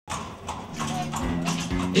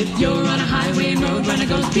If you're on a highway and roadrunner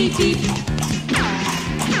goes beep beep,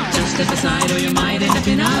 just step aside or you might end up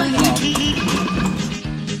in a heap.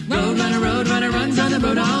 Roadrunner runs on the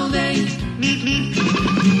road all day.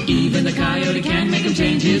 Even the coyote can't make him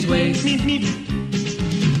change his ways.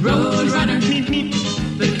 Roadrunner,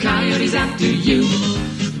 the coyote's after you.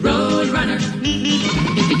 Roadrunner,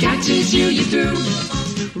 if he catches you, you're through.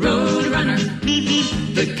 Roadrunner,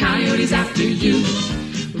 the coyote's after you.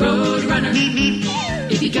 Roadrunner,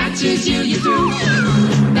 if he catches you, you're through.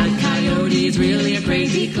 That coyote is really a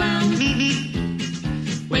crazy clown.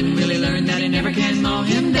 When will he learn that he never can mow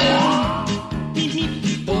him down?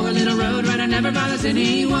 Poor little roadrunner never bothers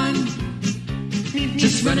anyone.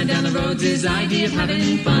 Just running down the road's his idea of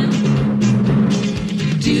having fun.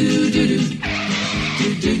 Do do do,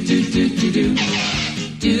 do do do do do do,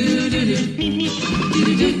 do do do,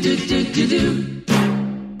 do do do do.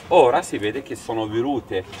 Ora si vede che sono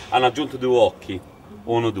virute, hanno aggiunto 2 occhi,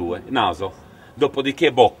 1, 2, naso,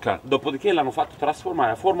 dopodiché bocca, dopodiché l'hanno fatto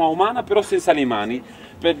trasformare a forma umana però senza le mani,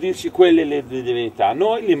 per dirci quelle le divinità.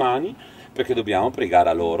 Noi le mani, perché dobbiamo pregare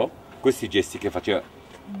a loro, questi gesti che faceva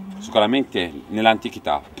sicuramente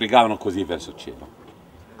nell'antichità, pregavano così verso il cielo,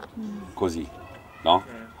 così, no?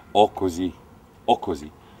 O così,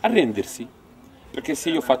 arrendersi. Perché se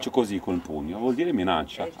io faccio così con il pugno vuol dire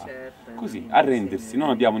minaccia, così, arrendersi, non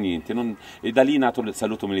abbiamo niente, e da lì è nato il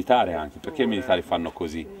saluto militare anche, perché i militari fanno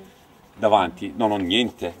così, davanti, non ho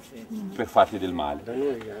niente per farti del male.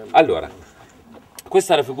 Allora,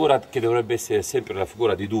 questa è la figura che dovrebbe essere sempre la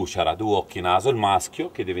figura di Dushara, 2 occhi naso, il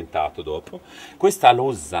maschio che è diventato dopo, questa è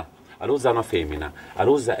Rosa è una femmina,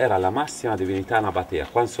 Rosa era la massima divinità nabatea,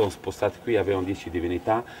 quando sono spostati qui avevano 10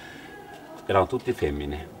 divinità, erano tutte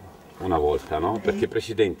femmine. Una volta, no? Perché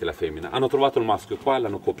precedente la femmina, hanno trovato il maschio qua e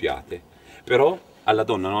l'hanno copiate, però alla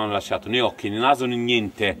donna non hanno lasciato né occhi, né naso, né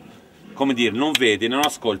niente, come dire, non vede, non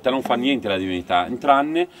ascolta, non fa niente la divinità,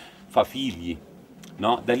 tranne fa figli,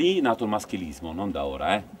 no? Da lì è nato il maschilismo, non da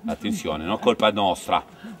ora, attenzione, non colpa nostra.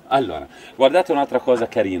 Allora, guardate un'altra cosa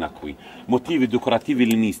carina qui, motivi decorativi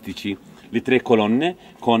ellenistici, le 3 colonne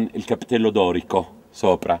con il capitello dorico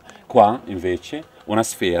sopra, qua invece una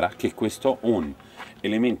sfera, che è questo un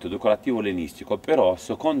elemento decorativo ellenistico, però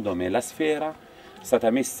secondo me la sfera è stata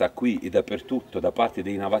messa qui e dappertutto da parte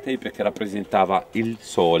dei Nabatei perché rappresentava il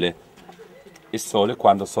sole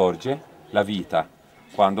quando sorge, la vita,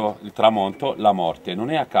 quando il tramonto, la morte. Non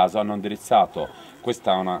è a caso hanno indirizzato,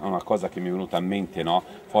 questa è una cosa che mi è venuta in mente, no?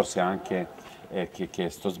 Forse anche che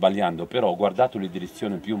sto sbagliando, però ho guardato le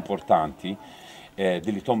direzioni più importanti,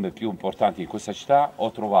 delle tombe più importanti in questa città, ho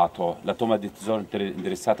trovato la tomba del tesoro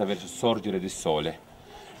indirizzata verso il sorgere del sole,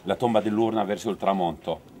 la tomba dell'urna verso il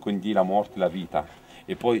tramonto, quindi la morte e la vita,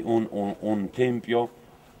 e poi un tempio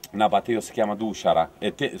nabateo si chiama Dushara,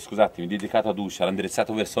 scusatemi, dedicato a Dushara,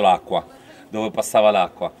 indirizzato verso l'acqua, dove passava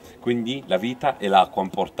l'acqua, quindi la vita e l'acqua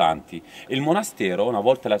importanti. E il monastero, una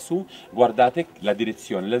volta lassù, guardate la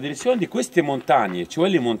direzione di queste montagne, cioè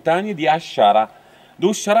le montagne di Ashara.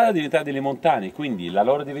 Dushara è la divinità delle montagne, quindi la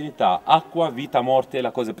loro divinità, acqua, vita, morte è la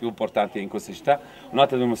cosa più importante in questa città.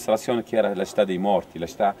 Un'altra dimostrazione che era la città dei morti, la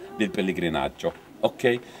città del pellegrinaggio.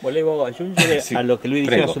 Ok? Volevo aggiungere sì, a lo che lui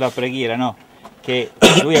diceva prego. sulla preghiera, no? Che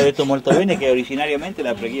lui ha detto molto bene che originariamente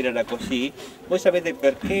la preghiera era così. Voi sapete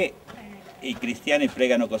perché i cristiani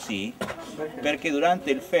pregano così? Perché durante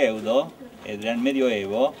il feudo, nel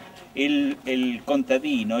Medioevo, il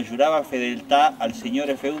contadino giurava fedeltà al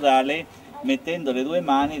signore feudale mettendo le 2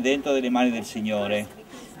 mani dentro delle mani del Signore,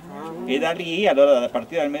 e da lì, allora, a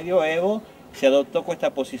partire dal Medioevo si adottò questa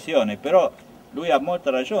posizione. Però lui ha molta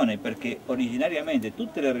ragione, perché originariamente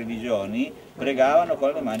tutte le religioni pregavano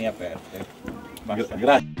con le mani aperte. Basta.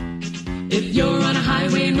 Grazie. If you're on a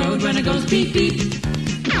highway and roadrunner goes beep beep,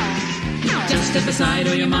 just step aside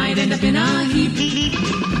or you might end up in a heap.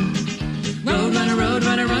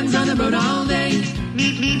 Roadrunner runs on the road all day.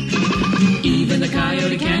 Even the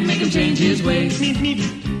coyote can't make him change his ways.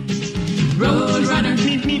 Roadrunner,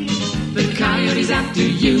 the coyote's after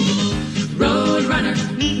you. Roadrunner,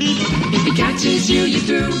 if he catches you, you're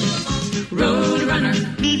through. Roadrunner,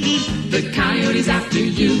 the coyote's after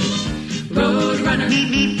you. Roadrunner,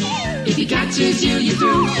 if he catches you, you're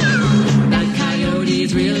through. That coyote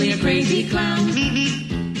is really a crazy clown.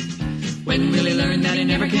 When will he learn that he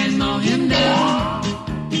never can mow him down?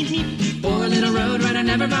 Poor little roadrunner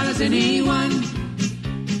never bothers anyone.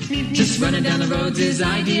 Just running down the road's his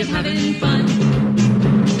idea of having fun.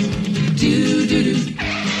 Do do do,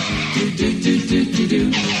 do do do do do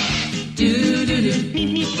do, do do do,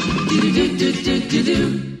 do do do do do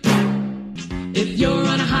do. If you're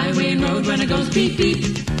on a highway and roadrunner goes beep beep,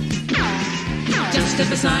 just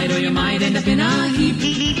step aside or you might end up in a heap.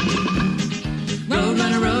 Road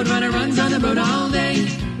runner runs on the road all day.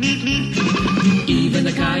 Even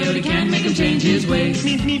the coyote can't make him change his ways.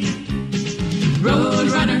 Road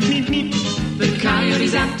runner, the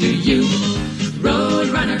coyote's after you. Road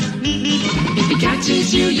runner, if he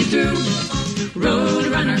catches you, you're through. Road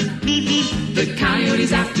runner, the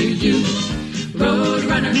coyote's after you. Road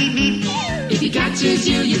runner, if he catches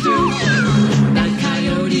you, you're through. That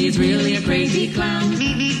coyote is really a crazy clown.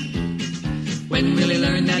 When will he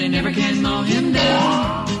learn that he never can mow him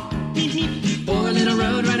down? Poor little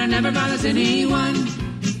road runner never bothers anyone.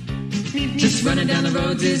 Just running down the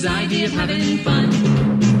road's his idea of having fun.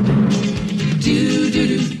 Do do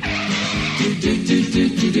do, do do do do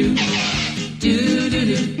do do, do do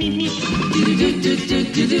do, do do do do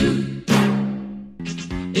do do.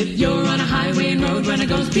 If you're on a highway and road runner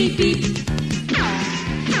goes beep beep,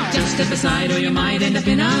 just step aside or you might end up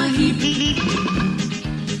in a heap.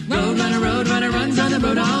 Road runner runs on the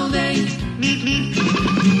road all day.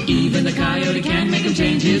 Even the coyote can't make him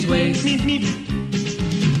change his ways.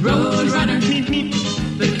 Road runner,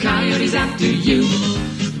 the coyote's after you.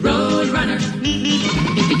 Road runner,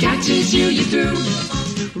 if he catches you, you're through.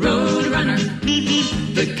 Road runner,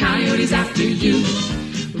 the coyote's after you.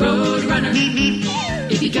 Road runner,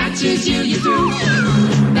 if he catches you, you're through.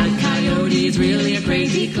 That coyote is really a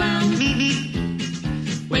crazy clown.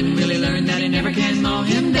 When will he learn that he never can mow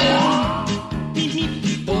him down?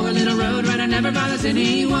 Poor little road runner never bothers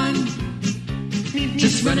anyone.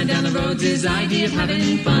 Just running down the road's his idea of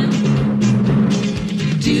having fun.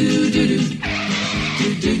 Do do do,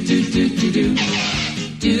 do do do do do do,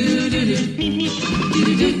 do do do,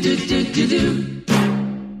 do do do do do do.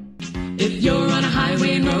 If you're on a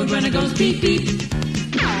highway and road runner goes beep beep,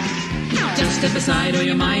 just step aside or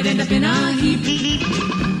you might end up in a heap.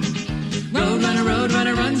 Road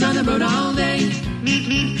runner runs on the road all day.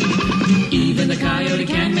 Even the coyote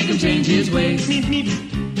can't make him change his ways.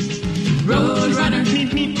 Road runner,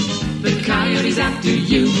 the coyote's after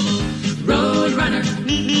you. Road runner,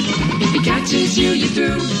 if he catches you, you're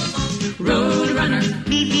through. Road runner,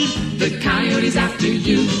 the coyote's after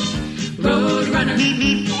you. Road runner,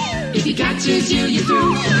 if he catches you, you're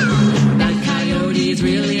through. That coyote is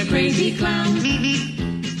really a crazy clown.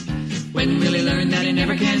 When will he learn that he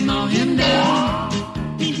never can mow him down?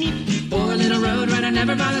 Poor little road runner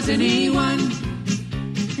never bothers anyone.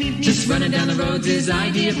 Just running down the road's his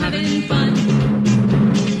idea of having fun.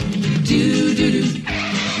 Do do do,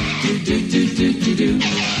 do do do do do do,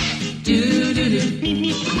 do do do,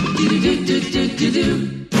 do do do do do.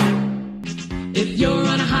 If you're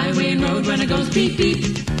on a highway and road runner goes beep beep,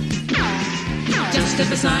 just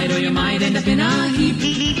step aside or you might end up in a heap.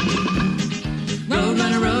 Road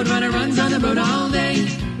runner runs on the road all day.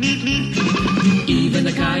 Even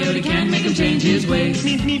the coyote can't make him change his ways.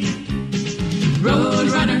 Road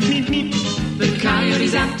runner, the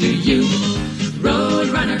coyote's after you. Road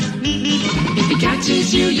runner, if he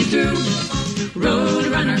catches you, you're through. Road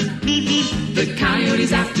runner, the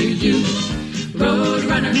coyote's after you. Road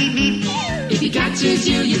runner, if he catches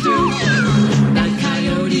you, you're through. That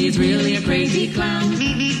coyote is really a crazy clown.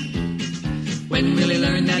 When will he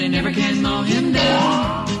learn that he never can mow him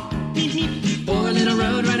down? Poor little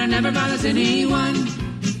road runner never bothers anyone.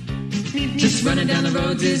 Just running down the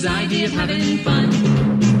road's his idea of having fun.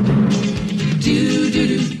 Do do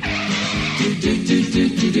do, do do do do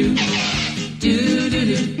do do, do do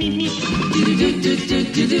do, do do do do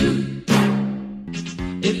do do.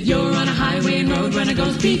 If you're on a highway and road runner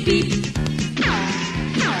goes beep beep,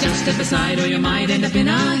 just step aside or you might end up in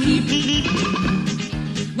a heap.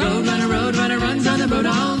 Road runner runs on the road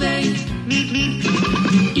all day.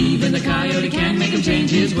 Even the coyote can't make him change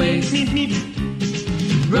his ways.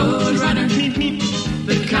 Road runner,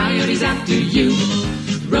 the coyote's after you.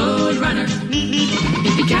 Road runner,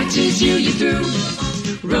 if he catches you, you're through.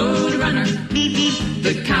 Road runner,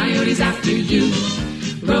 the coyote's after you.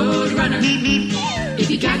 Road runner, if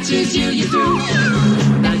he catches you, you're through.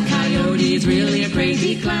 That coyote is really a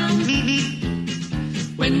crazy clown.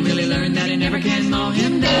 When will he learn that he never can mow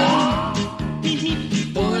him down?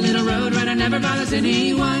 Poor little road runner never bothers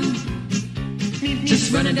anyone.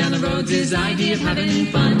 Just running down the road's his idea of having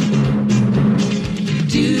fun.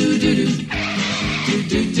 Do do do, do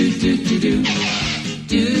do do do do do,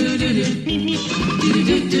 do do do, do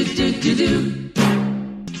do do do do do.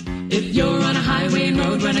 If you're on a highway and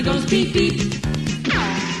road runner goes beep beep,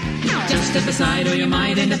 just step aside or you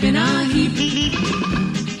might end up in a heap.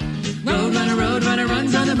 Road runner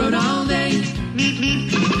runs on the road all day.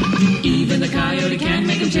 Even the coyote can't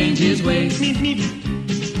make him change his ways.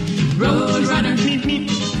 Road runner,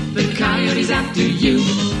 the coyote's after you.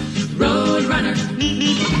 Road runner,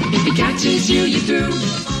 if he catches you, you're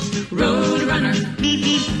through. Road runner,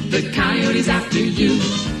 the coyote's after you.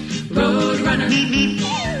 Road runner,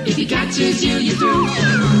 if he catches you, you're through.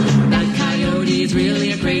 That coyote is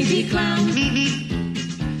really a crazy clown.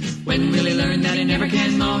 When will he learn that he never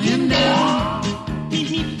can mow him down?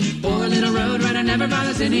 Poor little road runner never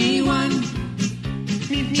bothers anyone.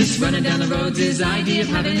 Just running down the road's his idea of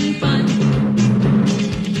having fun.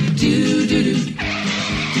 Do do do,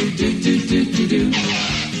 do do do do do do,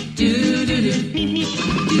 do do do,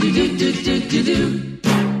 do do do do do do.